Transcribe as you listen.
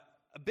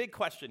a big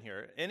question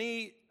here.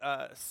 Any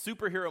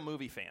superhero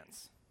movie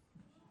fans?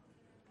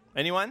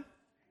 Anyone?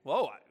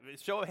 Whoa,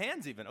 show of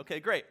hands even. Okay,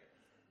 great.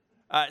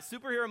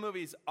 Superhero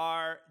movies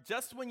are,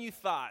 just when you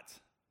thought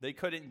they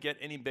couldn't get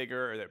any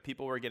bigger or that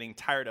people were getting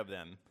tired of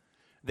them,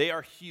 they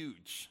are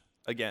huge.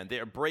 Again, they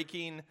are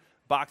breaking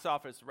box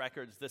office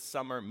records this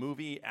summer,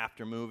 movie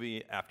after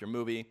movie after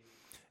movie.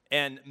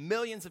 And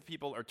millions of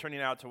people are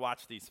turning out to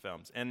watch these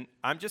films. And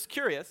I'm just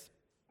curious,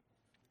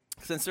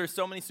 since there's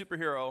so many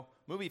superhero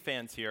movie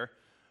fans here,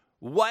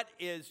 what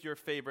is your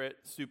favorite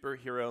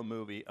superhero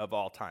movie of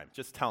all time?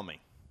 Just tell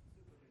me.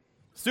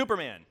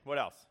 Superman. What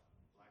else?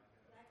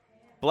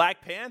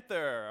 Black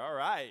Panther. All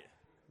right.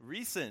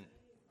 Recent.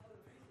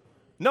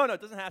 No,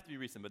 it doesn't have to be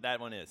recent, but that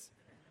one is.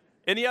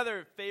 Any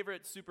other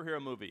favorite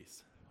superhero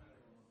movies?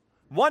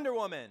 Wonder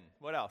Woman.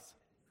 What else?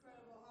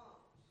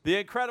 The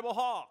Incredible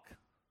Hulk.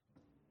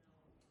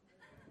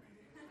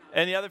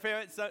 Any other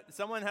favorite?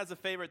 Someone has a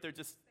favorite. They're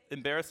just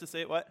embarrassed to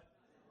say it. What?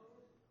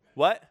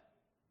 What?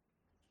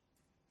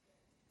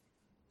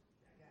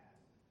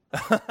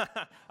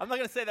 I'm not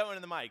going to say that one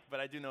in the mic, but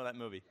I do know that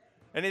movie.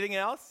 Anything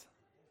else?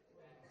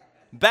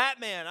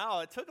 Batman. Oh,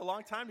 it took a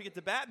long time to get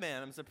to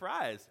Batman. I'm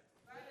surprised.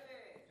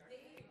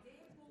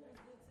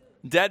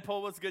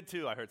 Deadpool was good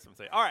too, I heard someone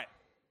say. All right.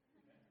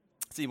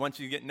 See,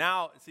 once you get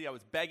I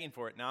was begging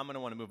for it. Now I'm going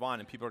to want to move on,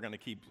 and people are going to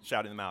keep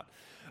shouting them out.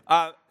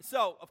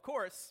 So, of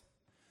course,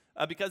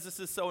 because this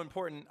is so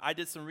important, I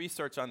did some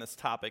research on this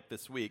topic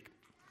this week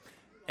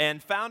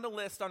and found a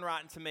list on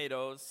Rotten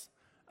Tomatoes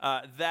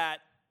that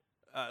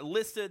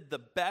listed the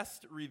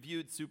best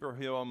reviewed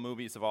superhero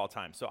movies of all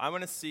time. So I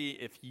want to see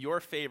if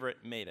your favorite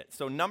made it.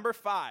 So number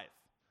 5,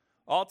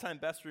 all-time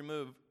best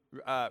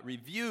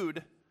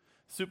reviewed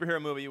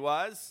superhero movie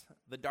was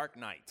The Dark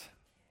Knight.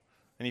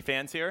 Any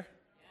fans here?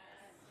 Yes.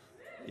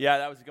 Yeah,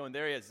 that was going.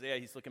 There he is. Yeah,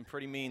 he's looking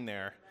pretty mean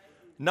there.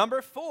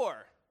 Number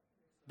 4,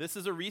 this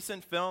is a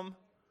recent film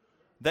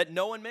that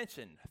no one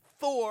mentioned.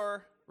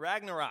 Thor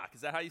Ragnarok.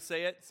 Is that how you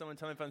say it? Someone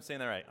tell me if I'm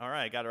saying that right. All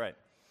right, I got it right.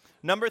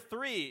 Number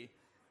 3,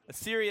 a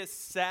serious,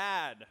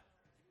 sad,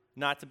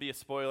 not to be a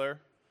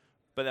spoiler,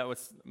 but that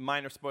was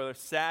minor spoiler,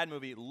 sad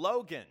movie,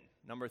 Logan,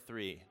 number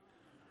 3.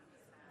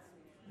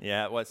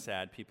 Yeah, it was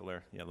sad. People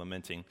are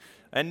lamenting.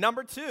 And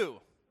number 2,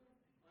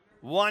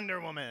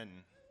 Wonder Woman.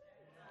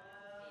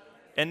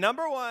 And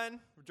number 1,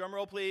 drum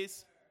roll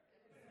please.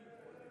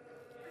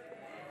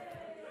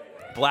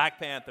 Black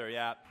Panther,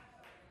 yeah.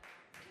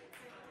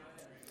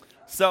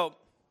 So,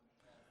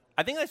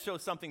 I think that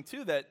shows something,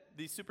 too, that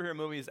these superhero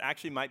movies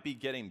actually might be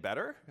getting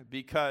better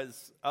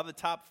because of the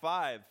top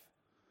 5,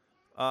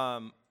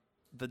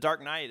 The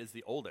Dark Knight is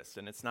the oldest,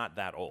 and it's not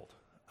that old.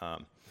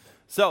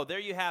 So there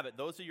you have it.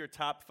 Those are your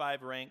top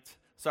 5 ranked.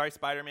 Sorry,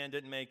 Spider-Man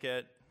didn't make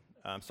it.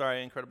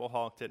 Sorry, Incredible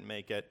Hulk didn't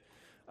make it.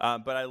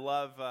 But I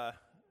love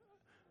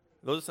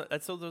those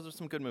are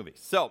some good movies.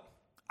 So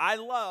I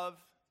love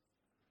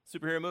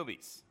superhero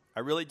movies.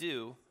 I really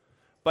do.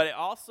 But I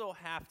also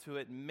have to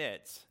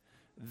admit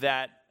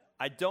that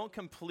I don't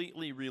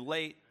completely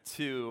relate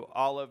to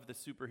all of the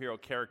superhero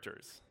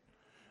characters.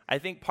 I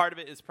think part of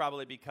it is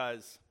probably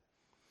because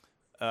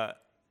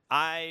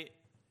I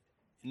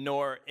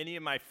nor any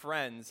of my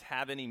friends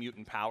have any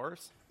mutant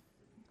powers.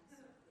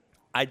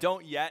 I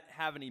don't yet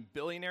have any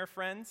billionaire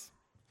friends,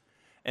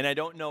 and I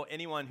don't know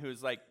anyone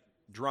who's like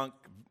drunk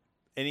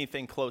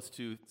anything close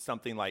to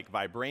something like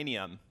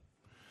vibranium.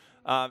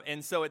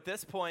 And so at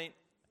this point,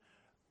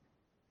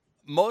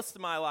 most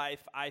of my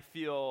life, I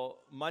feel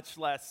much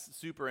less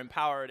super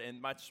empowered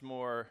and much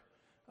more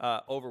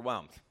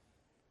overwhelmed.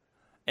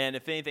 And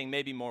if anything,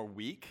 maybe more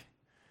weak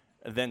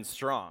than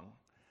strong.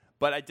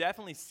 But I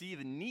definitely see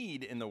the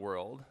need in the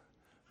world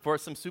for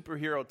some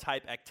superhero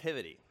type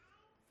activity.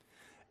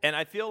 And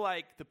I feel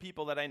like the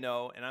people that I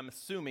know, and I'm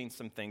assuming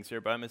some things here,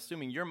 but I'm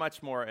assuming you're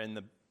much more in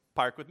the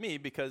park with me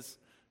because,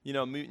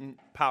 mutant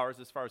powers,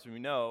 as far as we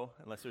know,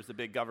 unless there's a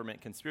big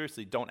government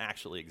conspiracy, don't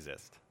actually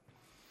exist.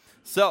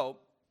 So,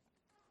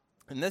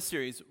 in this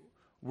series,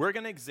 we're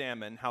going to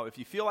examine how if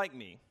you feel like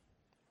me,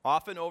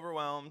 often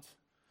overwhelmed,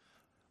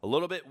 a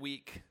little bit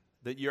weak,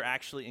 that you're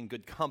actually in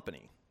good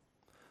company.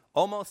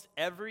 Almost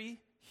every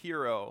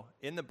hero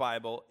in the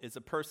Bible is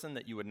a person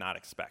that you would not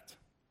expect.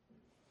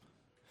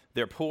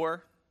 They're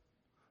poor,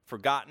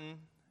 forgotten,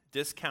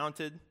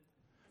 discounted,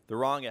 the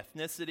wrong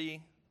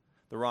ethnicity,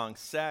 the wrong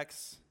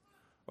sex,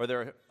 or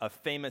they're a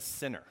famous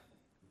sinner.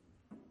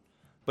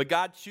 But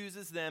God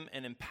chooses them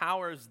and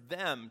empowers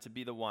them to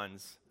be the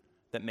ones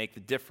that make the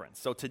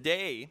difference. So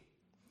today,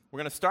 we're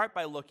going to start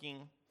by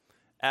looking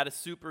at a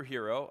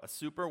superhero, a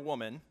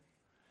superwoman,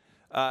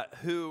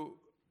 who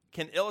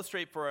can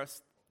illustrate for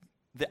us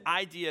the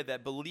idea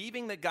that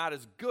believing that God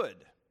is good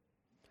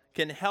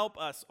can help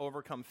us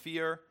overcome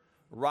fear,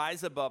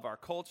 rise above our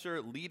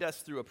culture, lead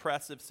us through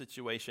oppressive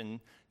situations,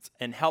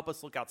 and help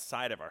us look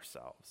outside of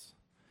ourselves.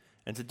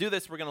 And to do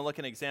this, we're going to look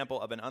at an example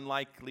of an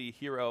unlikely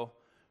hero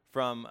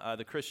from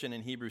the Christian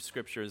and Hebrew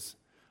scriptures,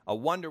 a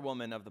Wonder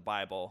Woman of the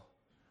Bible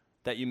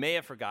that you may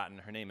have forgotten.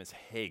 Her name is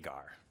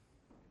Hagar.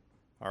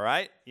 All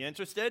right? You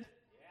interested?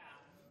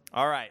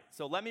 All right,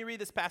 so let me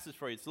read this passage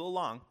for you. It's a little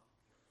long,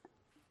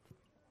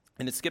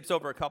 and it skips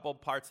over a couple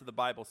parts of the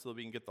Bible so that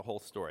we can get the whole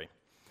story.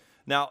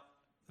 Now,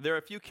 there are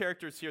a few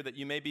characters here that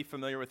you may be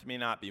familiar with, may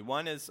not be.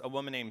 One is a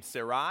woman named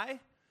Sarai,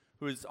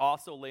 who is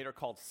also later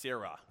called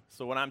Sarah.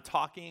 So when I'm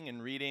talking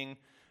and reading,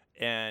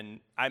 and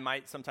I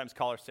might sometimes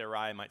call her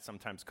Sarai, I might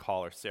sometimes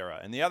call her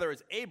Sarah. And the other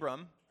is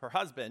Abram, her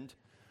husband,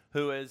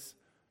 who is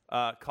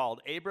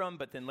called Abram,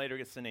 but then later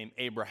gets the name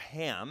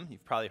Abraham.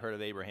 You've probably heard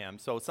of Abraham.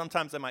 So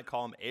sometimes I might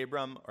call him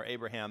Abram or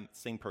Abraham,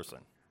 same person.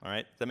 All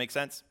right, does that make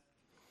sense?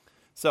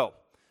 So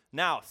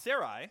now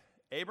Sarai,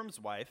 Abram's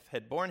wife,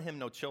 had borne him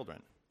no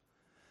children,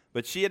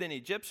 but she had an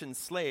Egyptian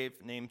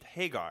slave named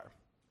Hagar.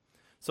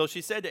 So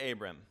she said to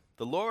Abram,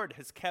 "The Lord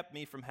has kept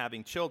me from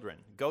having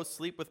children. Go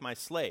sleep with my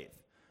slave.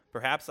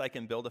 Perhaps I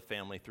can build a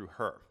family through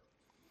her."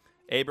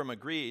 Abram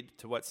agreed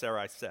to what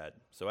Sarai said.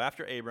 So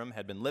after Abram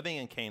had been living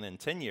in Canaan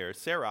 10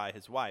 years, Sarai,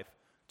 his wife,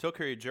 took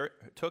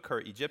her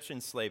Egyptian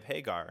slave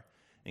Hagar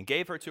and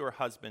gave her to her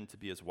husband to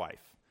be his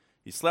wife.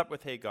 He slept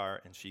with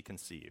Hagar, and she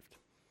conceived.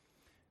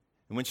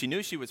 And when she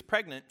knew she was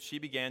pregnant, she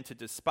began to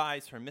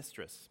despise her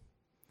mistress.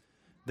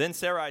 Then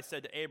Sarai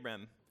said to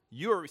Abram,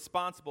 "You are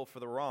responsible for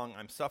the wrong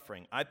I'm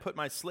suffering. I put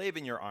my slave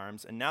in your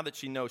arms, and now that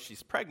she knows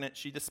she's pregnant,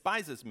 she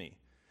despises me.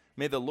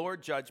 May the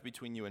Lord judge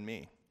between you and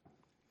me."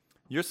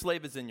 "Your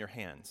slave is in your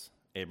hands,"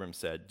 Abram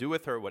said. "Do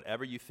with her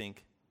whatever you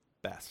think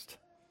best."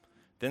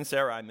 Then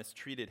Sarai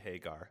mistreated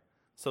Hagar,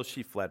 so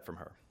she fled from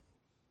her.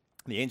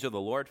 The angel of the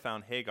Lord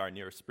found Hagar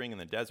near a spring in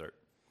the desert.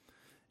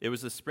 It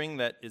was the spring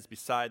that is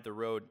beside the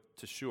road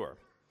to Shur.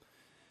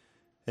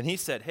 And he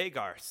said,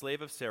 "Hagar,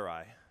 slave of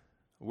Sarai,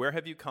 where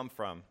have you come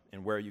from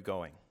and where are you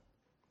going?"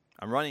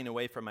 "I'm running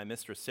away from my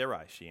mistress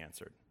Sarai," she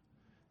answered.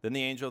 Then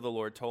the angel of the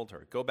Lord told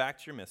her, "Go back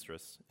to your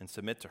mistress and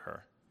submit to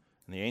her."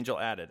 And the angel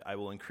added, "I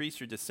will increase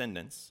your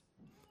descendants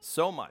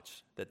so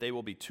much that they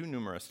will be too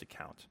numerous to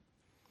count."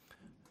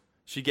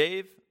 She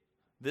gave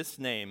this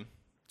name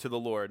to the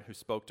Lord who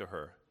spoke to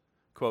her,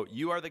 quote,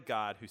 "You are the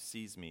God who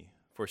sees me."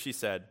 For she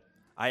said,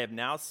 "I have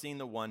now seen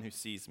the one who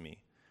sees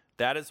me."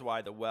 That is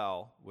why the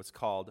well was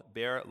called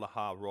Ber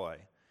Laha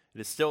Roi.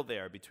 It is still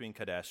there between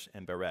Kadesh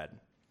and Bered.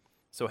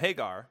 So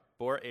Hagar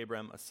bore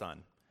Abram a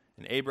son,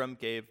 and Abram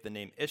gave the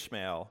name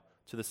Ishmael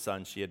to the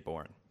son she had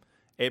born.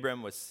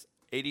 Abram was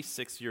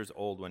 86 years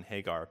old when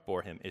Hagar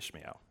bore him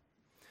Ishmael.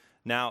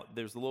 Now,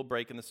 there's a little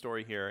break in the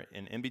story here,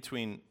 and in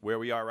between where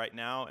we are right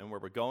now and where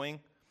we're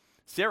going,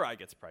 Sarai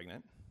gets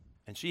pregnant,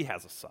 and she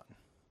has a son.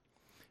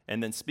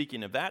 And then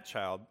speaking of that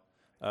child,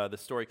 the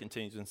story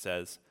continues and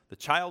says, "The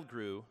child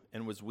grew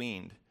and was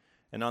weaned,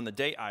 and on the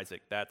day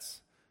Isaac,"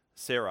 that's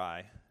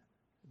Sarai,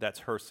 that's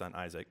her son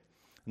Isaac,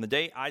 "on the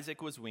day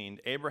Isaac was weaned,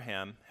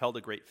 Abraham held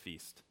a great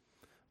feast.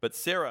 But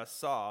Sarah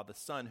saw the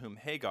son whom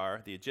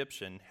Hagar, the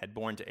Egyptian, had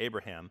borne to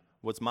Abraham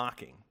was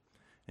mocking.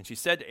 And she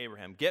said to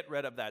Abraham, 'Get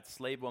rid of that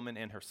slave woman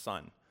and her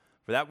son,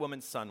 for that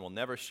woman's son will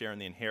never share in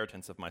the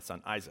inheritance of my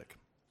son Isaac.'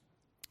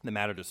 The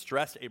matter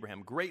distressed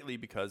Abraham greatly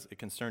because it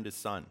concerned his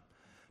son.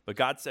 But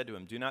God said to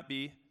him, 'Do not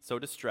be so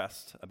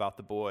distressed about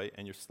the boy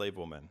and your slave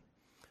woman.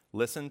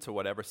 Listen to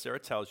whatever Sarah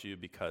tells you,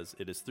 because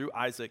it is through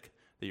Isaac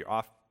that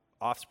your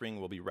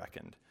offspring will be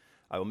reckoned.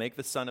 I will make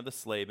the son of the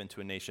slave into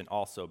a nation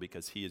also,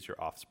 because he is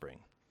your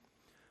offspring.'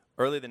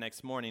 Early the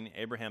next morning,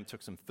 Abraham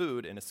took some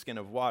food and a skin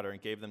of water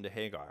and gave them to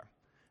Hagar.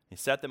 He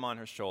set them on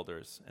her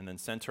shoulders and then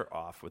sent her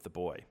off with the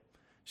boy.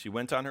 She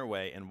went on her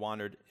way and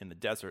wandered in the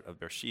desert of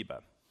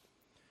Beersheba.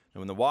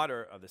 And when the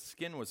water of the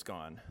skin was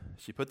gone,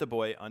 she put the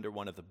boy under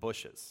one of the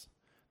bushes.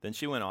 Then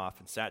she went off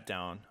and sat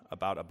down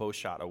about a bow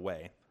shot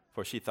away,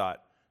 for she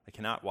thought, 'I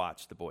cannot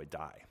watch the boy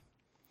die.'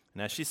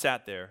 And as she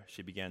sat there,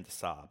 she began to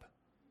sob.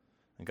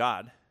 And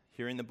God,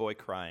 hearing the boy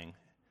crying,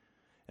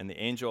 and the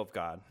angel of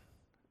God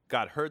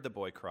heard the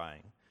boy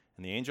crying,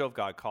 and the angel of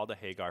God called to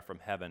Hagar from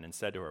heaven and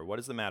said to her, 'What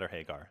is the matter,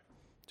 Hagar?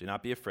 Do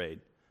not be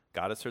afraid.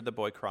 God has heard the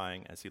boy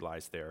crying as he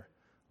lies there.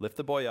 Lift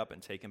the boy up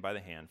and take him by the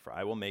hand, for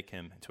I will make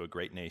him into a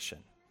great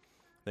nation.'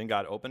 Then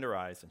God opened her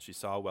eyes, and she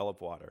saw a well of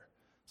water.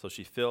 So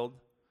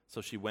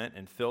she went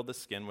and filled the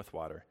skin with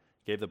water,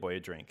 gave the boy a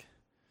drink.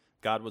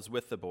 God was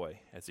with the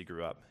boy as he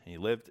grew up, and he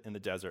lived in the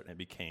desert and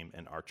became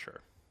an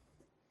archer."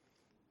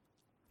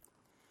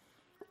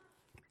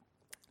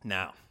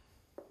 Now,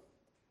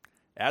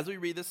 as we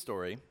read this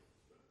story,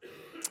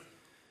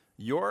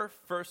 your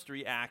first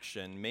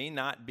reaction may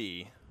not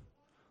be,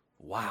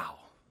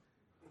 "Wow,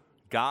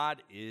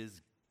 God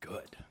is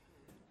good."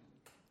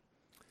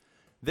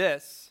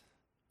 This,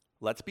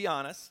 let's be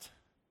honest,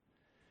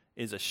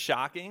 is a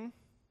shocking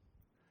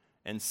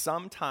and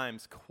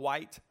sometimes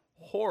quite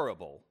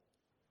horrible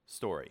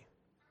story,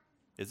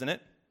 isn't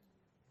it?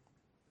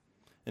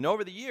 And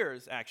over the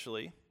years,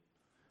 actually,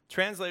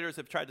 translators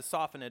have tried to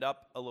soften it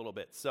up a little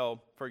bit.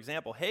 So, for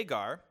example,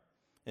 Hagar,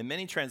 in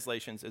many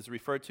translations, is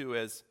referred to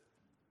as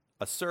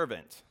a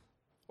servant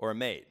or a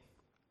maid.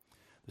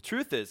 The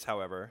truth is,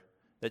 however,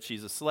 that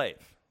she's a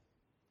slave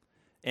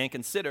and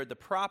considered the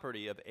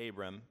property of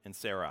Abram and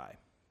Sarai.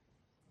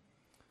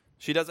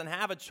 She doesn't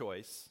have a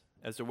choice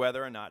as to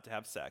whether or not to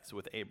have sex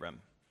with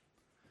Abram.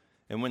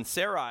 And when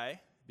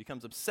Sarai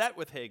becomes upset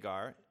with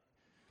Hagar.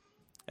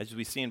 As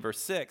we see in verse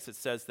 6, it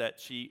says that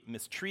she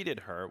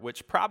mistreated her,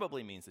 which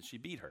probably means that she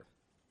beat her.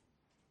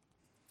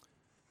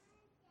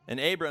 And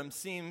Abram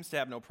seems to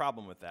have no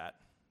problem with that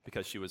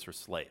because she was her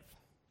slave.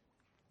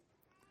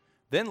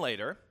 Then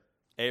later,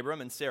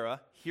 Abram and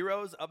Sarah,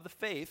 heroes of the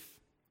faith,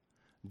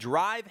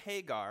 drive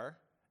Hagar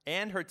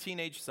and her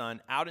teenage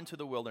son out into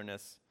the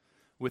wilderness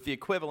with the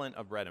equivalent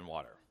of bread and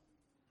water.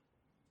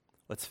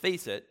 Let's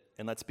face it,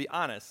 and let's be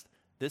honest,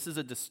 this is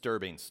a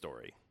disturbing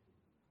story,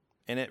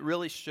 and it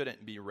really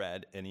shouldn't be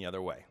read any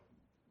other way.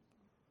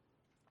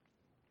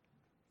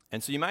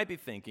 And so you might be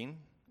thinking,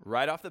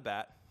 right off the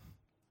bat,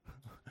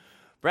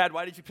 Brad,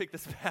 why did you pick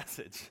this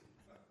passage?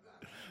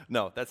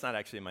 No, that's not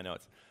actually in my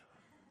notes.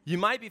 You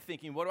might be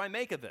thinking, what do I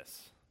make of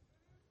this?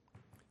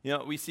 You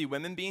know, we see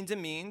women being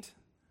demeaned.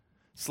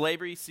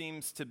 Slavery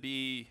seems to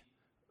be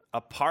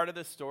a part of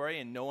the story,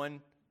 and no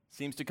one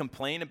seems to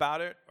complain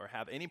about it or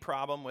have any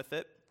problem with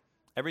it.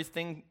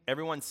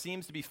 Everyone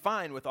seems to be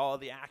fine with all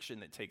of the action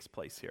that takes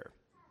place here.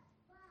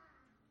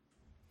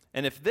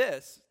 And if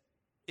this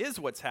is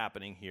what's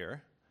happening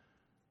here,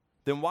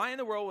 then why in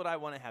the world would I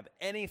want to have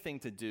anything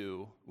to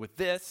do with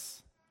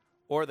this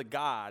or the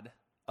God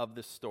of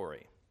this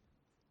story?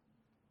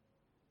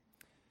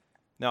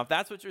 Now, if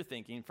that's what you're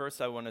thinking,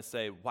 first I want to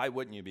say, why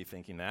wouldn't you be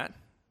thinking that?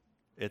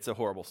 It's a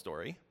horrible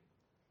story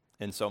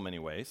in so many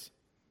ways.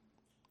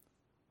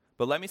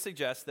 But let me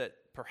suggest that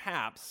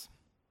perhaps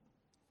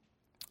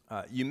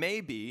you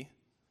may be,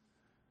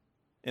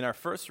 in our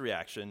first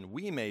reaction,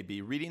 we may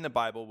be reading the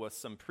Bible with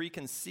some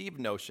preconceived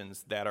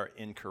notions that are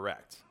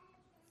incorrect.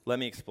 Let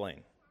me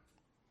explain.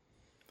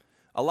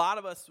 A lot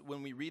of us,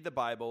 when we read the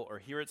Bible or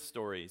hear its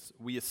stories,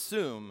 we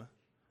assume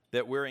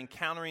that we're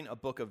encountering a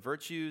book of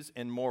virtues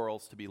and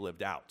morals to be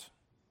lived out.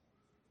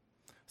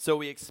 So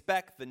we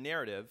expect the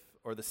narrative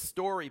or the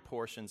story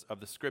portions of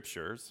the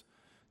scriptures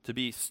to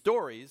be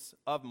stories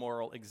of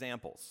moral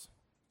examples.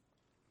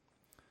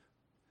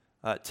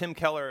 Tim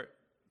Keller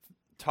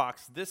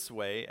talks this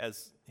way,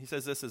 as he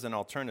says this as an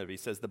alternative. He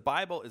says, the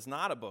Bible is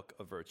not a book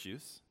of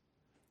virtues,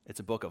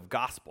 it's a book of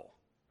gospel.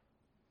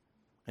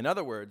 In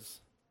other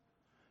words,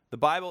 the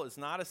Bible is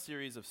not a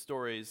series of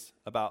stories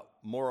about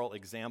moral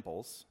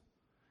examples.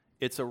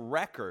 It's a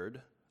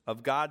record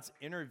of God's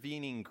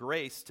intervening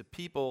grace to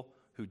people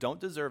who don't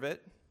deserve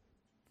it,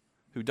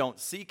 who don't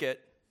seek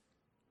it,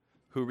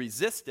 who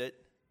resist it,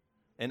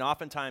 and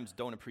oftentimes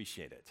don't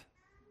appreciate it.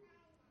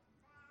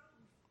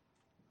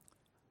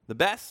 The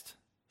best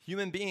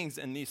human beings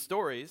in these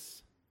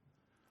stories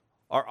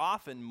are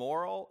often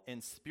moral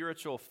and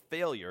spiritual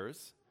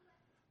failures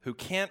who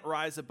can't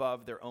rise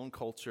above their own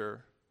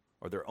culture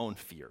or their own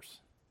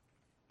fears.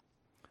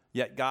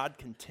 Yet God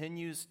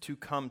continues to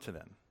come to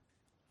them,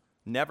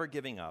 never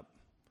giving up,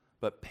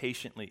 but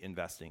patiently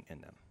investing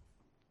in them.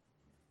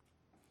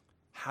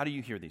 How do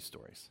you hear these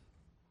stories?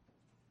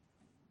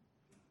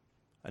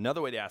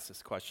 Another way to ask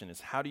this question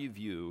is, how do you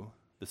view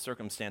the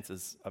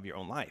circumstances of your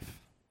own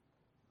life?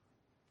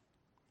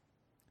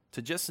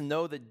 To just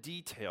know the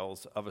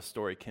details of a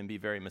story can be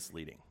very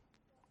misleading.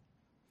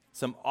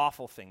 Some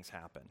awful things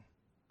happen.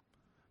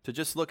 To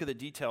just look at the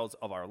details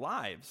of our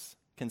lives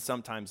can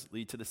sometimes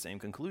lead to the same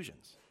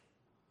conclusions.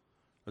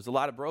 There's a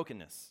lot of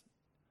brokenness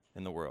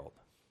in the world,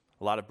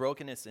 a lot of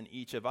brokenness in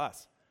each of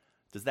us.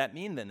 Does that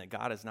mean then that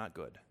God is not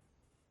good?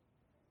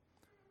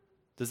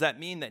 Does that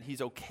mean that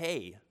he's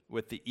okay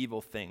with the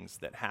evil things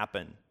that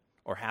happen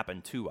or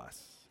happen to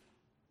us?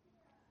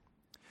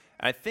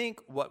 I think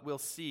what we'll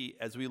see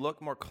as we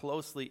look more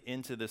closely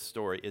into this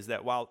story is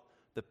that while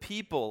the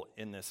people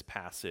in this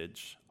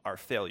passage are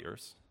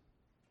failures,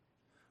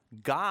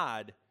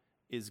 God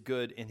is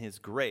good in his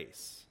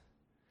grace.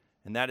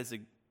 And that it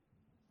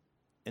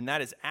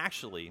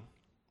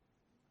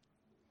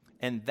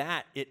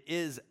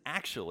is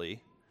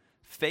actually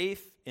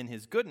faith in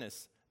his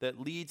goodness that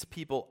leads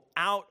people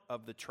out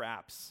of the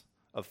traps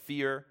of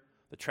fear,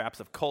 the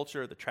traps of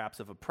culture, the traps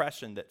of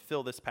oppression that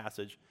fill this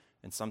passage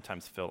and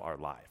sometimes fill our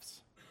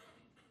lives.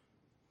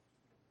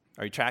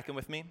 Are you tracking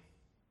with me?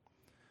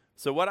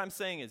 So what I'm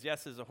saying is,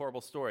 yes, it's a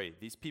horrible story.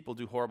 These people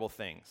do horrible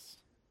things.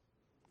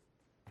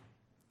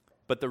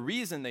 But the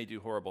reason they do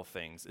horrible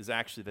things is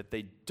actually that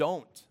they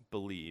don't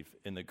believe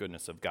in the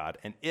goodness of God.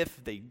 And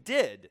if they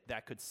did,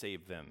 that could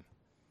save them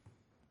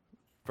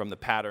from the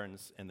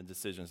patterns and the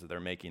decisions that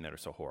they're making that are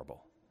so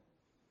horrible.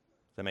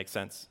 Does that make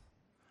sense?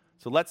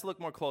 So let's look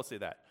more closely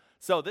at that.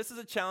 So this is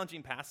a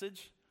challenging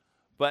passage,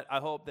 but I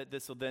hope that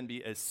this will then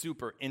be a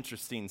super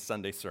interesting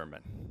Sunday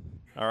sermon.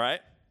 All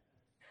right?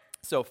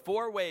 So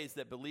 4 ways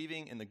that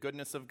believing in the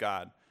goodness of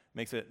God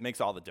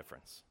makes all the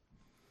difference.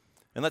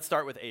 And let's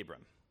start with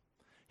Abram.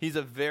 He's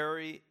a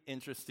very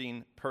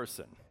interesting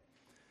person.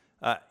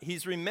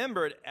 He's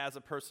remembered as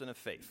a person of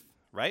faith,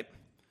 right?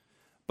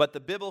 But the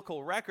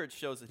biblical record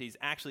shows that he's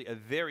actually a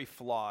very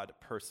flawed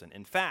person.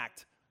 In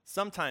fact,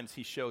 sometimes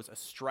he shows a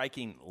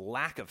striking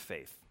lack of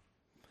faith.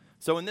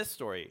 So in this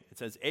story, it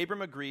says,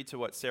 Abram agreed to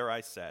what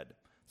Sarai said.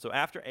 So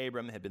after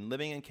Abram had been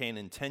living in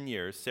Canaan 10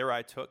 years,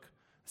 Sarai took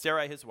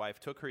Sarai, his wife,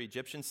 took her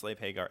Egyptian slave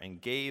Hagar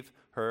and gave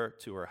her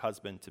to her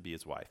husband to be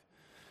his wife.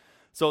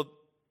 So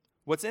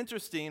what's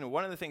interesting,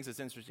 one of the things that's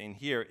interesting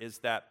here is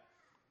that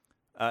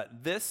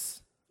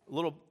this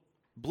little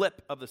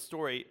blip of the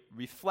story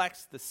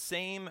reflects the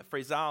same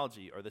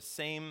phraseology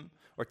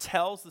or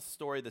tells the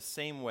story the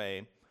same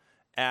way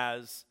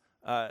as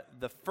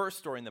the first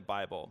story in the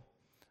Bible,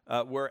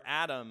 where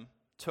Adam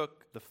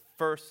took the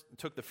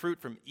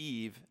fruit from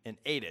Eve and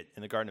ate it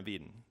in the Garden of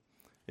Eden.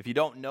 If you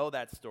don't know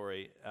that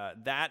story,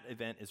 that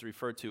event is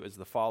referred to as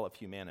the fall of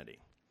humanity.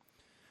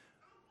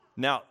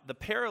 Now, the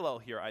parallel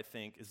here, I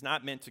think, is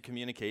not meant to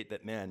communicate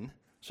that men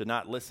should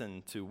not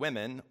listen to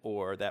women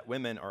or that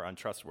women are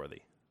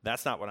untrustworthy.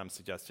 That's not what I'm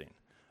suggesting.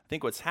 I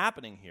think what's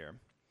happening here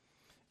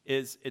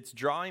is it's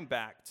drawing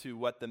back to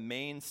what the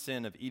main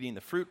sin of eating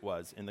the fruit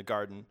was in the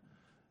Garden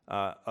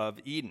of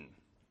Eden.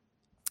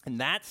 And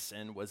that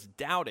sin was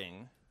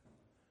doubting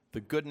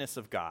the goodness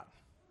of God.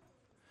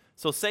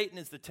 So Satan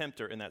is the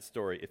tempter in that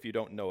story, if you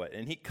don't know it.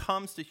 And he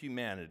comes to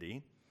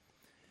humanity,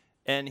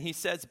 and he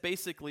says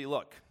basically,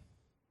 look,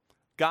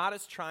 God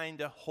is trying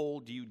to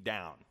hold you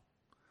down.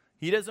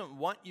 He doesn't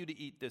want you to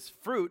eat this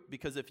fruit,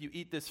 because if you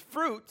eat this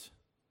fruit,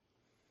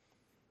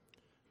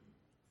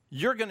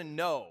 you're going to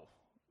know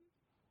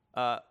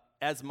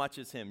as much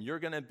as him. You're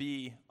going to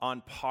be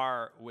on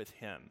par with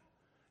him.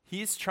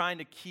 He's trying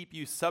to keep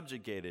you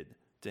subjugated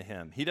to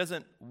him. He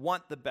doesn't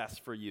want the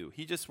best for you.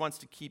 He just wants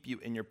to keep you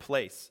in your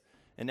place.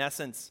 In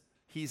essence,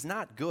 he's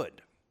not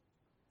good.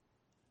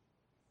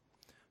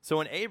 So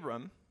when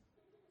Abram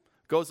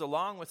goes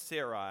along with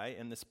Sarai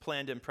in this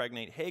plan to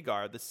impregnate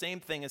Hagar, the same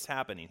thing is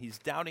happening. He's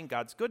doubting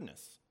God's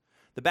goodness.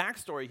 The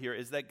backstory here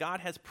is that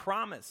God has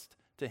promised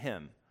to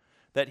him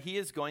that he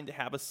is going to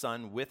have a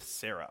son with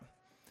Sarah,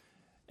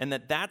 and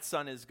that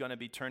son is going to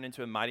be turned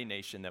into a mighty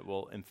nation that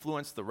will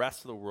influence the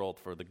rest of the world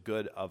for the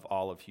good of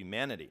all of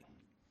humanity.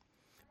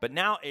 But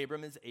now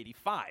Abram is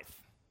 85.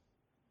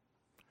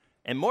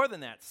 And more than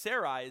that,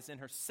 Sarai is in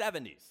her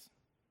 70s.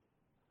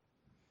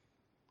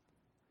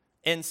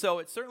 And so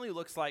it certainly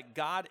looks like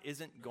God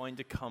isn't going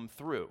to come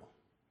through.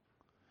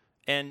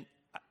 And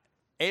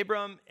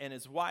Abram and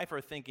his wife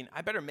are thinking,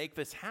 I better make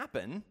this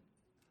happen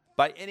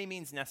by any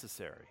means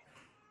necessary.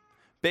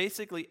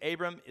 Basically,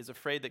 Abram is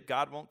afraid that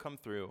God won't come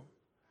through,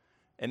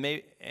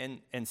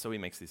 and so he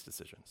makes these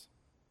decisions.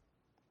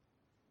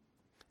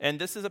 And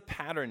this is a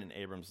pattern in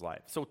Abram's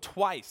life. So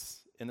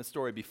twice in the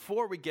story,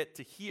 before we get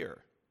to here,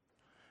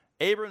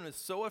 Abram is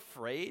so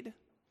afraid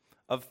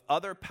of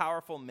other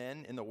powerful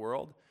men in the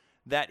world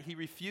that he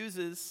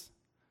refuses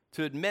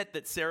to admit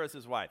that Sarah's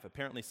his wife.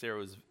 Apparently,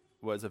 Sarah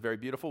was a very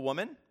beautiful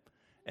woman.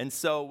 And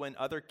so when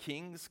other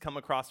kings come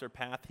across her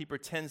path, he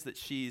pretends that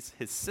she's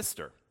his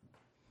sister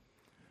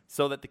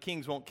so that the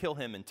kings won't kill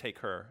him and take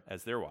her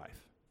as their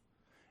wife.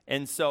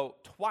 And so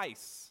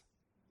twice,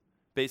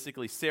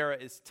 basically, Sarah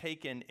is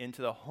taken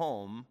into the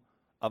home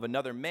of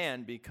another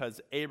man because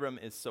Abram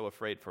is so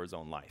afraid for his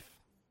own life.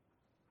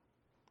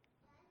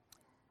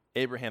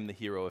 Abraham, the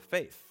hero of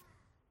faith.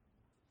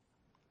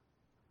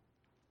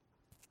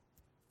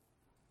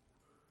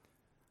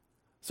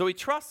 So he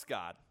trusts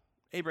God.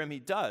 Abraham, he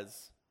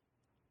does.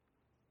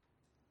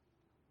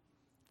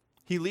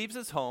 He leaves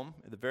his home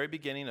at the very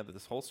beginning of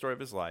this whole story of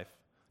his life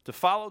to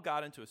follow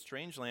God into a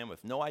strange land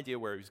with no idea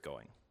where he's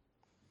going.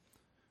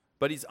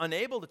 But he's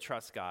unable to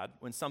trust God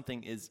when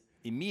something is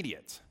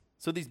immediate.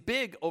 So these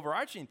big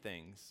overarching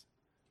things,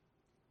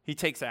 he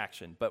takes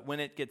action. But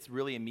when it gets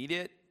really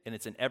immediate and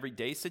it's an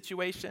everyday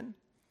situation,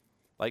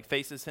 like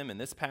faces him in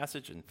this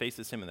passage and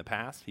faces him in the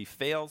past, he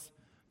fails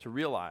to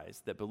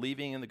realize that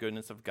believing in the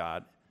goodness of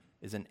God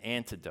is an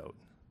antidote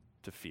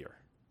to fear.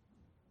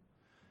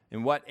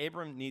 And what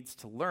Abram needs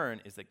to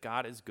learn is that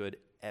God is good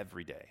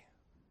every day.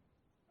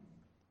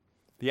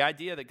 The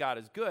idea that God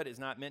is good is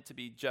not meant to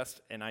be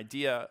just an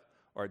idea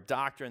or a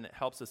doctrine that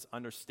helps us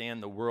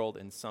understand the world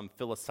in some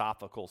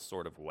philosophical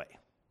sort of way.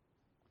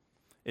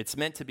 It's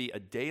meant to be a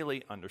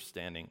daily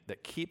understanding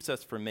that keeps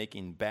us from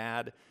making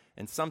bad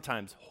and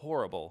sometimes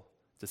horrible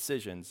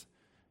decisions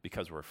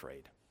because we're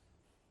afraid.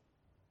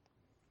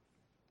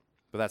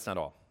 But that's not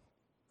all.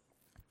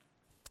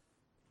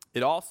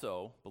 It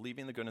also,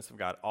 believing the goodness of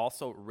God,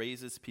 also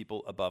raises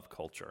people above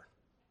culture.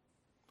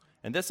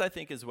 And this, I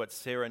think, is what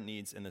Sarah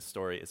needs in this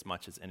story as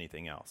much as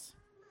anything else.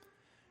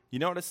 You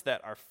notice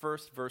that our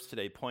first verse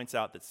today points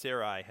out that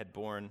Sarai had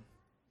borne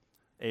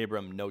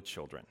Abram no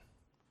children.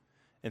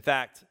 In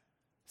fact,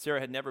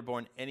 Sarah had never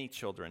borne any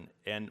children,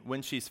 and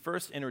when she's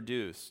first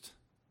introduced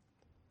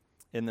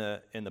in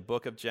the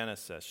book of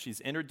Genesis, she's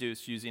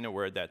introduced using a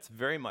word that's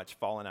very much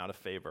fallen out of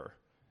favor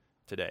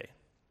today.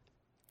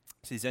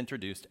 She's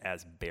introduced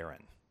as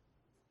barren.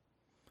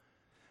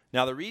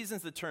 Now, the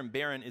reasons the term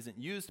barren isn't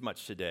used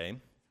much today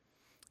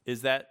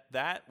is that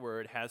that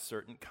word has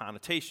certain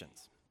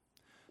connotations.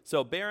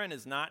 So barren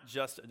is not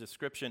just a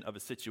description of a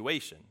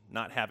situation,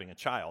 not having a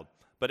child,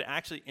 but it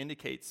actually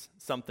indicates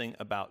something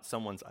about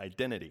someone's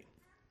identity.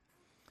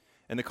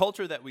 And the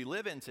culture that we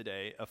live in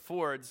today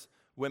affords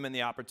women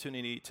the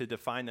opportunity to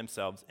define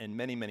themselves in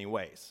many, many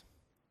ways.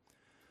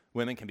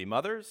 Women can be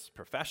mothers,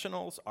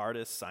 professionals,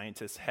 artists,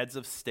 scientists, heads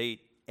of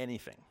state,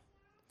 anything.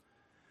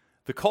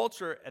 The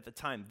culture at the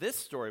time this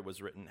story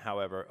was written,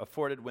 however,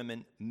 afforded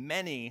women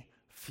many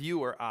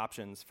fewer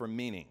options for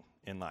meaning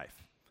in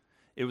life.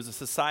 It was a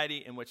society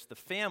in which the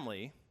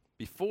family,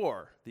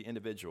 before the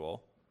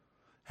individual,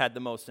 had the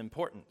most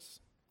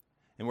importance,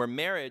 and where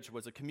marriage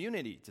was a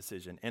community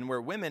decision, and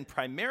where women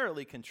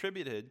primarily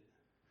contributed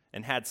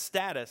and had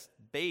status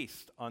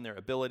based on their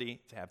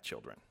ability to have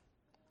children.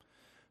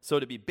 So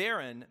to be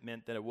barren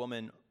meant that a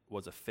woman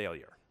was a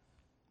failure.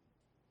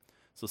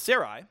 So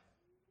Sarai,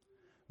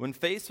 when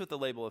faced with the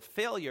label of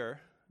failure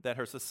that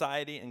her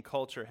society and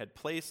culture had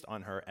placed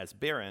on her as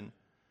barren,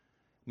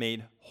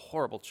 made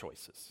horrible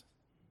choices.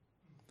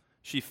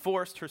 She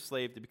forced her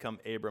slave to become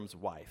Abram's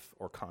wife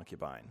or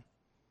concubine.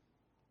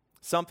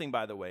 Something,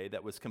 by the way,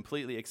 that was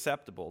completely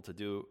acceptable to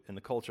do in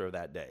the culture of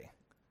that day.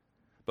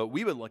 But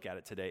we would look at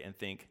it today and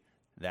think,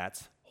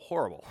 that's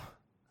horrible.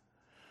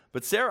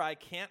 But Sarai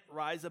can't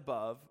rise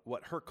above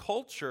what her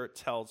culture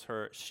tells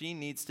her she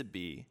needs to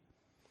be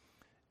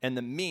and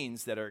the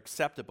means that are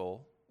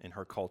acceptable in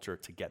her culture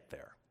to get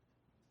there.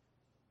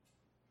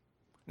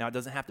 Now, it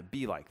doesn't have to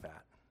be like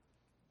that.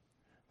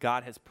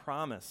 God has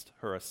promised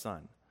her a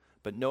son.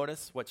 But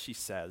notice what she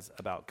says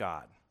about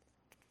God.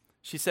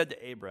 She said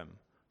to Abram,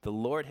 "The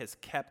Lord has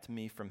kept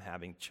me from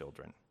having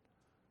children.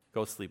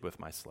 Go sleep with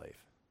my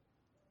slave."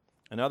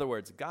 In other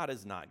words, God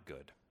is not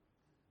good.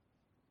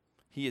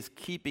 He is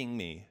keeping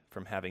me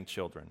from having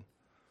children.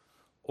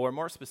 Or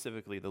more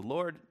specifically, the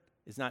Lord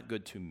is not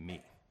good to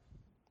me.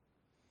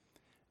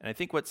 And I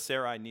think what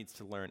Sarai needs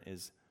to learn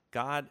is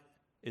God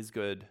is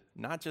good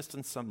not just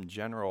in some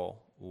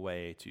general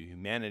way to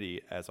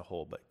humanity as a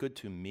whole, but good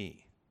to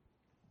me.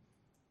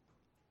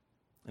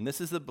 And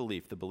this is the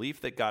belief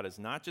that God is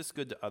not just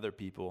good to other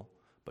people,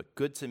 but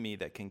good to me,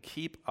 that can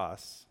keep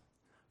us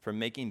from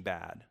making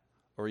bad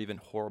or even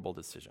horrible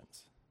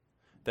decisions,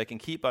 that can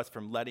keep us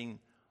from letting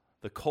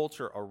the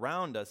culture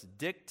around us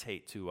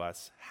dictate to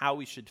us how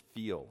we should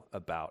feel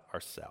about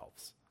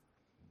ourselves.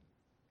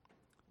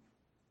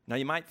 Now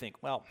you might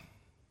think, well,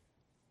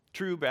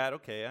 true, bad,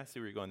 okay, I see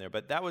where you're going there,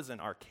 but that was an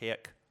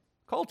archaic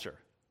culture.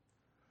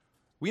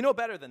 We know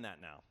better than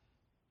that now.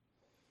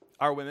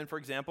 Our women, for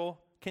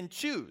example, can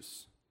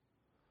choose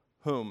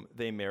whom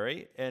they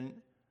marry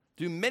and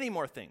do many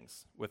more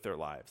things with their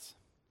lives.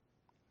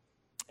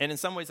 And in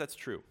some ways, that's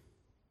true.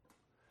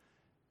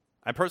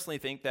 I personally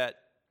think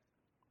that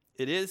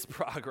it is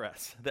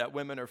progress that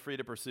women are free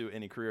to pursue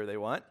any career they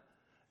want.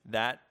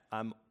 That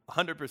I'm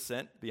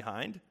 100%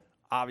 behind,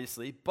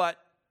 obviously,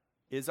 but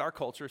is our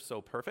culture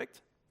so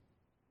perfect?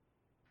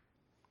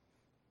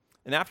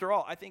 And after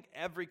all, I think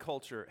every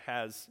culture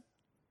has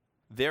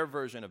their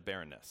version of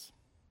barrenness.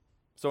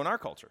 So in our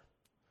culture,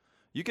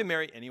 you can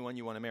marry anyone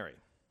you want to marry.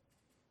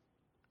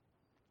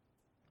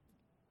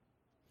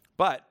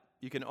 But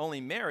you can only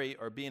marry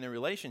or be in a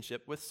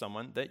relationship with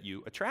someone that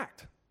you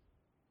attract.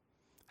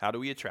 How do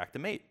we attract a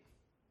mate?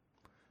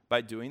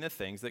 By doing the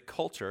things that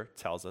culture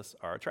tells us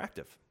are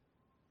attractive.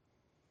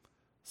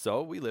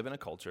 So we live in a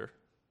culture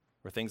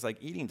where things like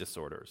eating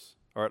disorders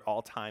are at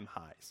all-time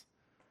highs,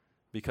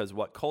 because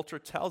what culture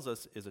tells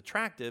us is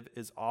attractive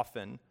is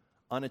often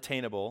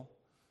unattainable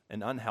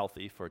and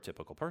unhealthy for a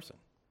typical person.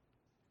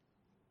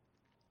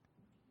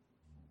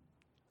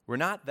 We're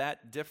not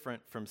that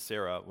different from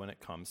Sarah when it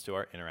comes to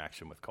our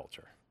interaction with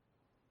culture.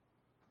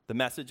 The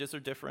messages are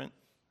different,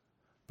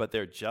 but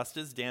they're just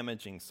as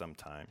damaging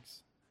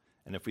sometimes.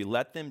 And if we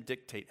let them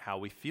dictate how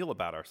we feel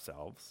about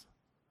ourselves,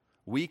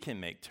 we can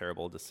make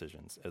terrible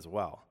decisions as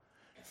well.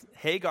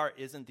 Hagar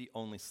isn't the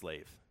only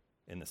slave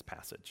in this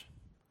passage.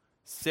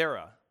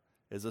 Sarah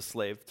is a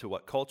slave to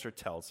what culture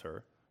tells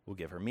her will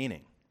give her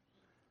meaning.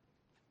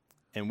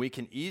 And we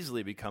can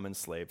easily become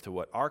enslaved to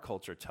what our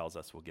culture tells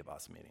us will give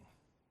us meaning.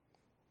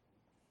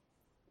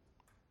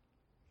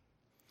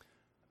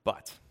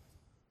 But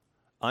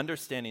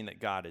understanding that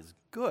God is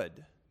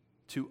good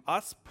to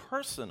us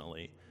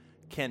personally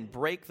can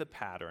break the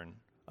pattern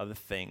of the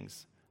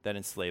things that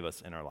enslave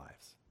us in our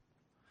lives.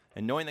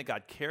 And knowing that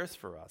God cares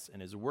for us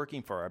and is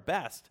working for our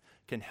best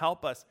can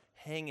help us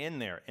hang in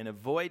there and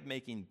avoid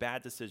making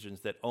bad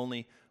decisions that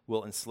only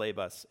will enslave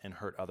us and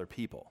hurt other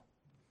people.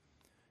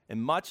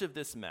 And much of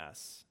this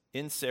mess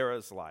in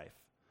Sarah's life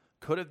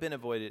could have been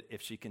avoided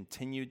if she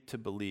continued to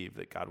believe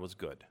that God was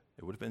good.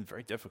 It would have been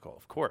very difficult,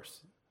 of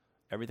course.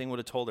 Everything would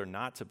have told her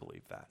not to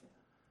believe that.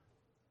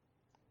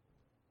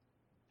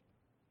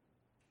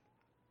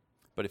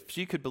 But if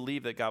she could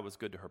believe that God was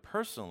good to her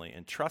personally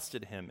and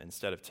trusted him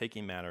instead of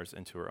taking matters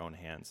into her own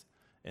hands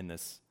in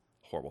this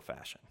horrible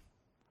fashion.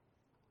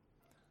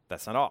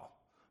 That's not all.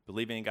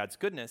 Believing in God's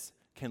goodness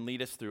can lead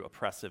us through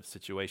oppressive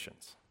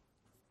situations.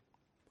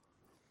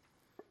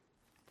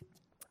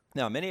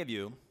 Now, many of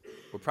you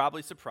were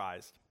probably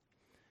surprised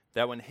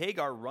that when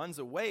Hagar runs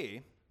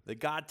away, that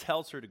God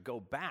tells her to go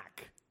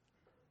back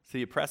to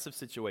the oppressive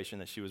situation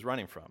that she was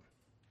running from.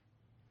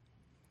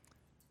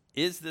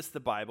 Is this the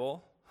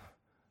Bible,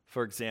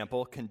 for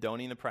example,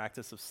 condoning the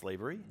practice of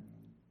slavery?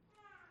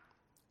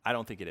 I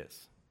don't think it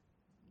is.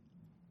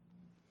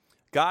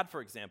 God,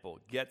 for example,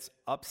 gets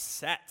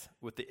upset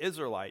with the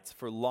Israelites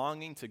for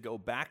longing to go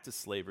back to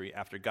slavery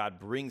after God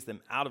brings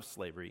them out of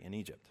slavery in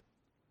Egypt.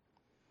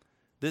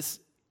 This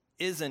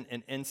isn't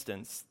an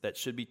instance that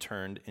should be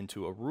turned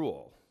into a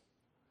rule.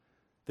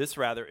 This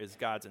rather is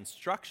God's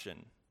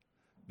instruction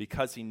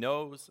because he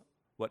knows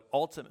what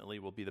ultimately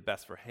will be the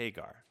best for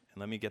Hagar. And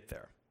let me get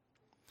there.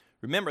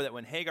 Remember that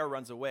when Hagar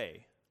runs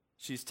away,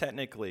 she's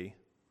technically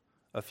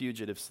a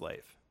fugitive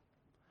slave.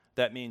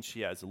 That means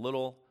she has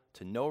little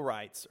to no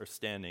rights or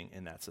standing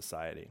in that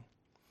society.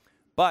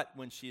 But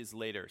when she is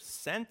later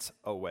sent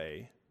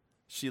away,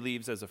 she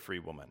leaves as a free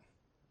woman.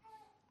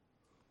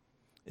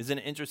 Isn't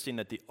it interesting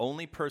that the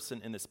only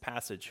person in this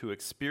passage who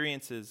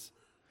experiences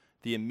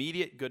the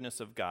immediate goodness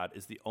of God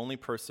is the only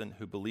person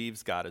who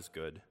believes God is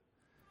good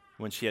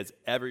when she has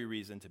every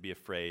reason to be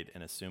afraid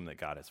and assume that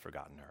God has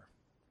forgotten her?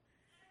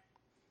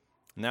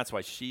 And that's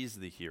why she's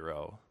the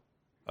hero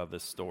of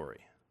this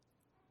story.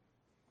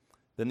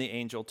 Then the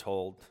angel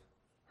told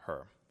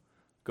her,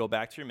 "Go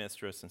back to your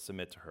mistress and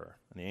submit to her."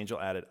 And the angel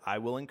added, "I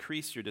will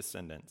increase your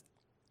descendants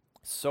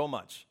so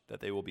much that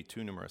they will be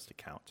too numerous to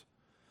count.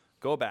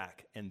 Go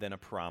back, and then a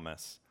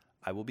promise,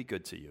 I will be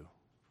good to you."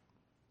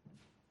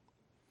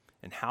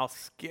 And how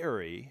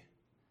scary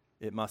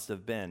it must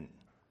have been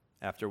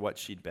after what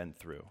she'd been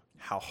through.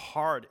 How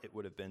hard it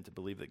would have been to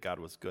believe that God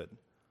was good.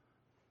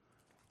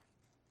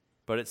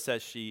 But it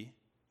says she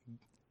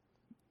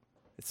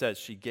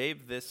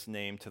gave this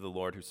name to the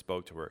Lord who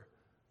spoke to her.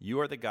 "You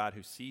are the God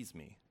who sees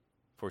me."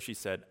 For she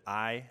said,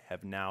 "I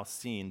have now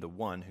seen the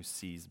one who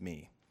sees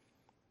me."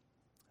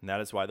 And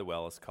that is why the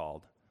well is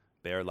called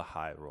Beer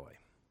Lahai Roi.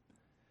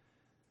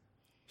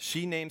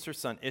 She names her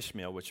son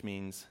Ishmael, which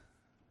means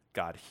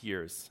God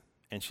hears.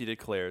 And she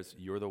declares,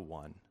 "You're the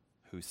one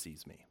who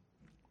sees me."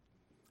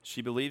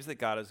 She believes that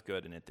God is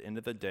good. And at the end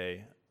of the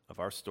day of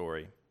our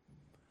story,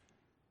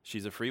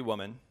 she's a free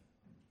woman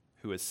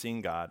who has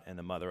seen God and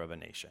the mother of a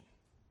nation.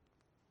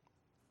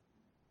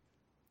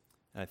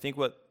 And I think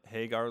what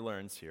Hagar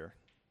learns here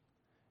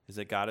is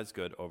that God is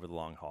good over the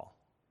long haul.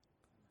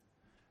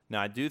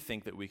 Now, I do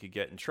think that we could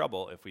get in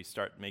trouble if we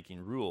start making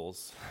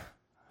rules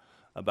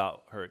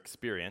about her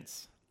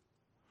experience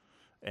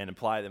and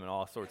apply them in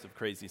all sorts of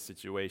crazy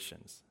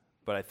situations.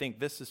 But I think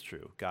this is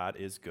true. God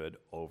is good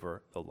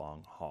over the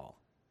long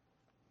haul.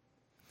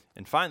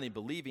 And finally,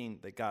 believing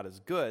that God is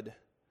good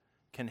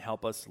can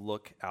help us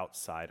look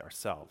outside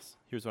ourselves.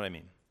 Here's what I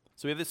mean.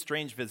 So we have this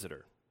strange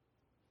visitor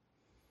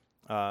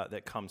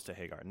that comes to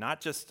Hagar.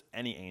 Not just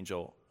any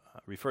angel,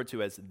 referred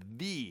to as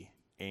the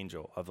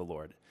angel of the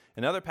Lord.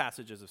 In other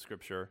passages of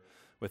Scripture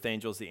with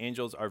angels, the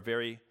angels are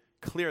very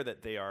clear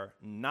that they are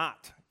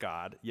not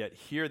God, yet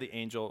here the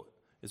angel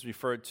is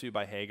referred to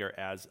by Hagar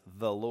as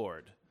the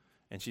Lord.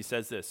 And she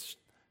says this,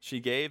 she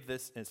gave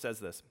this name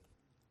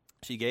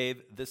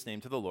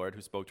to the Lord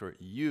who spoke to her,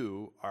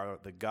 "You are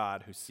the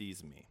God who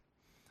sees me.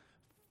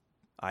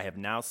 I have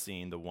now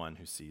seen the one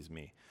who sees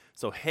me."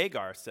 So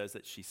Hagar says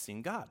that she's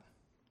seen God.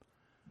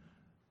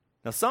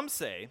 Now some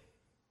say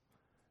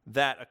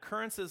that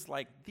occurrences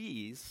like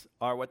these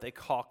are what they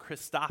call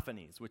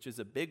Christophanies, which is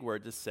a big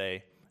word to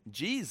say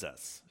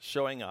Jesus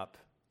showing up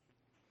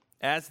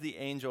as the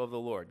angel of the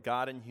Lord,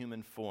 God in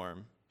human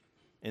form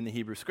in the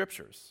Hebrew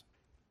Scriptures.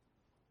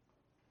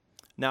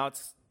 Now,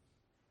 it's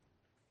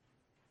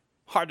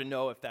hard to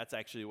know if that's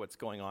actually what's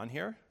going on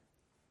here,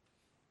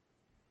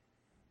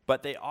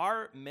 but they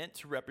are meant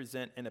to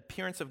represent an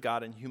appearance of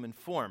God in human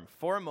form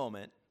for a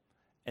moment,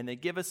 and they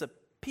give us a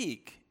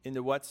peek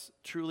into what's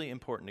truly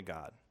important to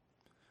God.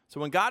 So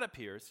when God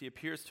appears, he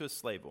appears to a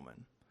slave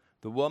woman,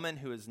 the woman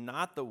who is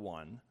not the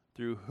one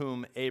through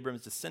whom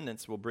Abram's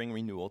descendants will bring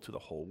renewal to the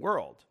whole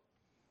world.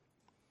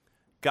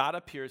 God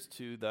appears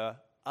to the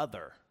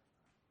other,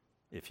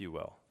 if you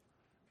will.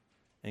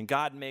 And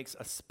God makes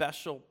a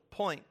special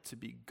point to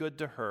be good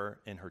to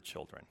her and her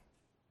children.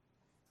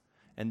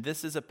 And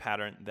this is a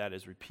pattern that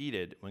is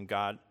repeated when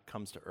God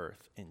comes to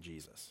earth in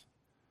Jesus.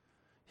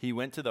 He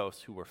went to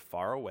those who were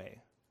far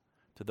away,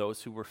 to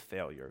those who were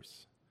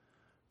failures,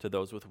 to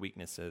those with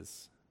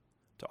weaknesses,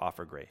 to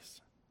offer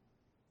grace.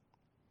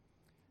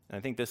 And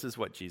I think this is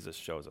what Jesus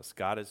shows us.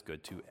 God is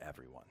good to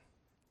everyone.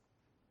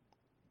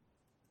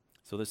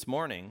 So this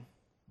morning,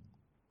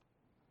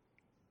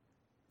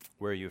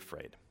 where are you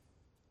afraid?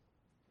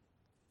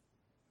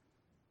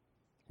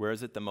 Where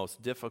is it the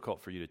most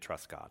difficult for you to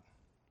trust God?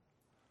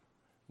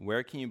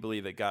 Where can you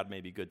believe that God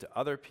may be good to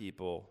other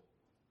people,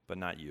 but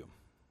not you?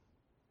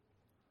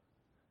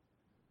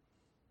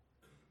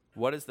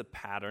 What is the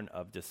pattern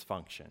of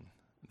dysfunction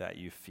that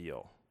you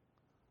feel?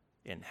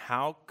 And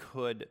how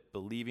could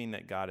believing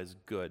that God is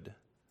good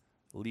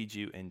lead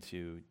you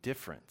into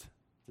different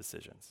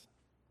decisions?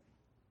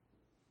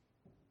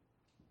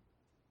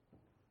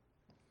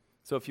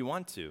 So if you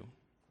want to,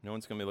 no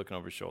one's going to be looking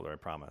over your shoulder, I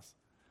promise.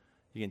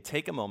 You can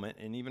take a moment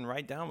and even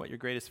write down what your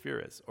greatest fear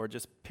is, or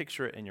just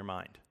picture it in your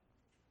mind.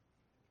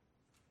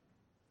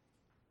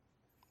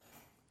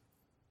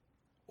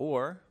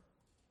 Or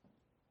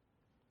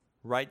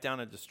write down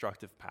a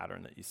destructive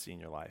pattern that you see in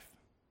your life.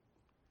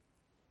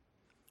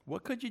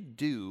 What could you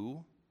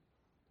do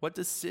What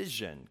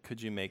decision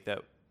could you make that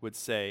would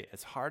say,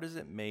 as hard as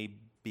it may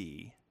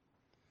be,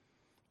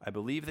 I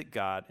believe that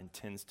God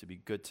intends to be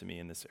good to me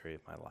in this area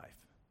of my life?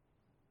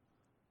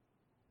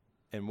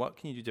 And what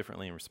can you do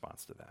differently in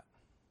response to that?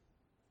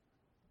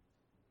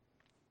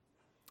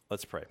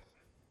 Let's pray.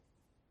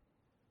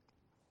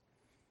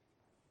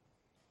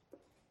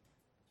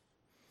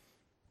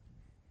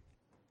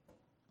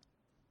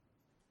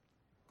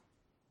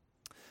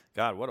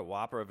 God, what a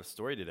whopper of a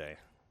story today.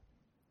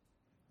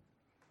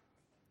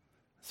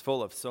 It's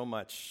full of so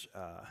much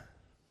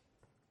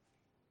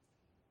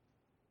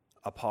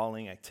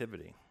appalling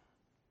activity.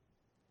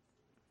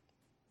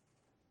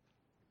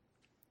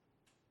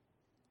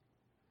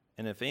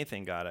 And if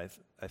anything, God,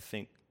 I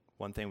think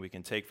one thing we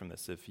can take from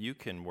this, if you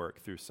can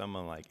work through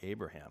someone like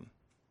Abraham,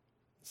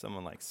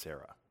 someone like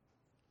Sarah,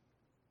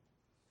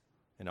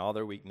 in all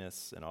their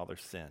weakness and all their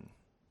sin,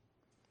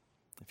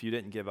 if you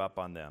didn't give up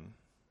on them,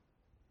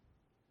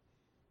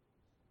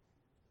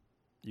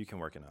 you can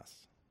work in us.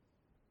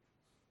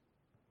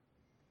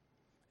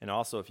 And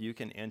also, if you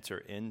can enter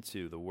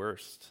into the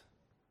worst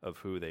of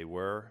who they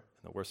were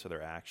and the worst of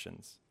their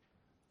actions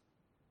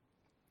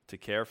to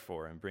care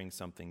for and bring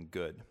something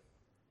good,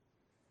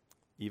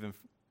 even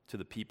to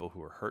the people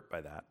who are hurt by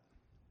that,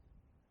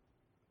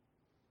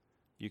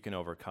 you can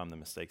overcome the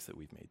mistakes that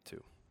we've made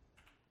too.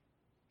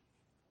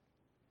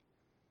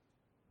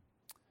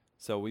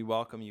 So we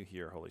welcome you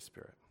here, Holy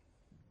Spirit.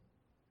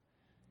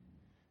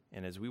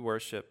 And as we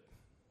worship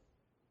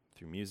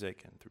through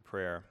music and through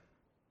prayer,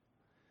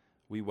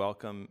 we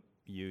welcome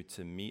you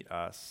to meet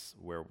us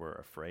where we're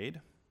afraid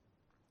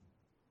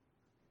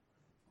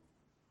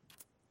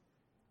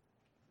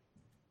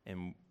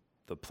and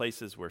the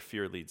places where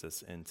fear leads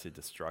us into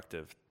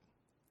destructive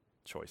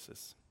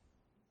choices.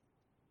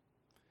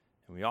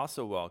 And we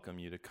also welcome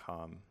you to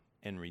come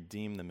and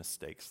redeem the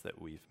mistakes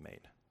that we've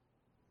made.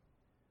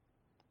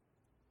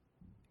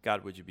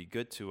 God, would you be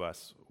good to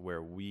us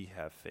where we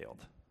have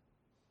failed,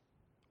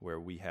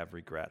 where we have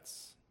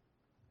regrets,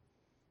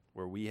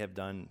 where we have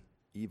done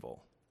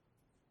evil?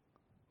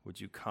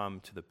 Would you come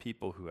to the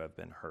people who have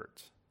been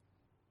hurt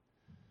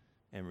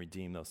and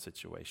redeem those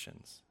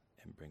situations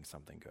and bring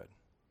something good?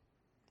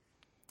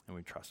 And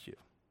we trust you,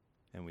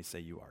 and we say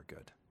you are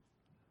good.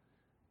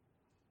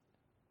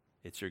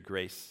 It's your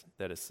grace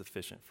that is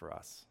sufficient for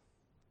us,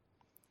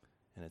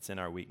 and it's in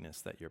our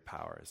weakness that your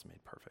power is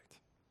made perfect.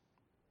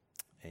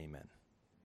 Amen.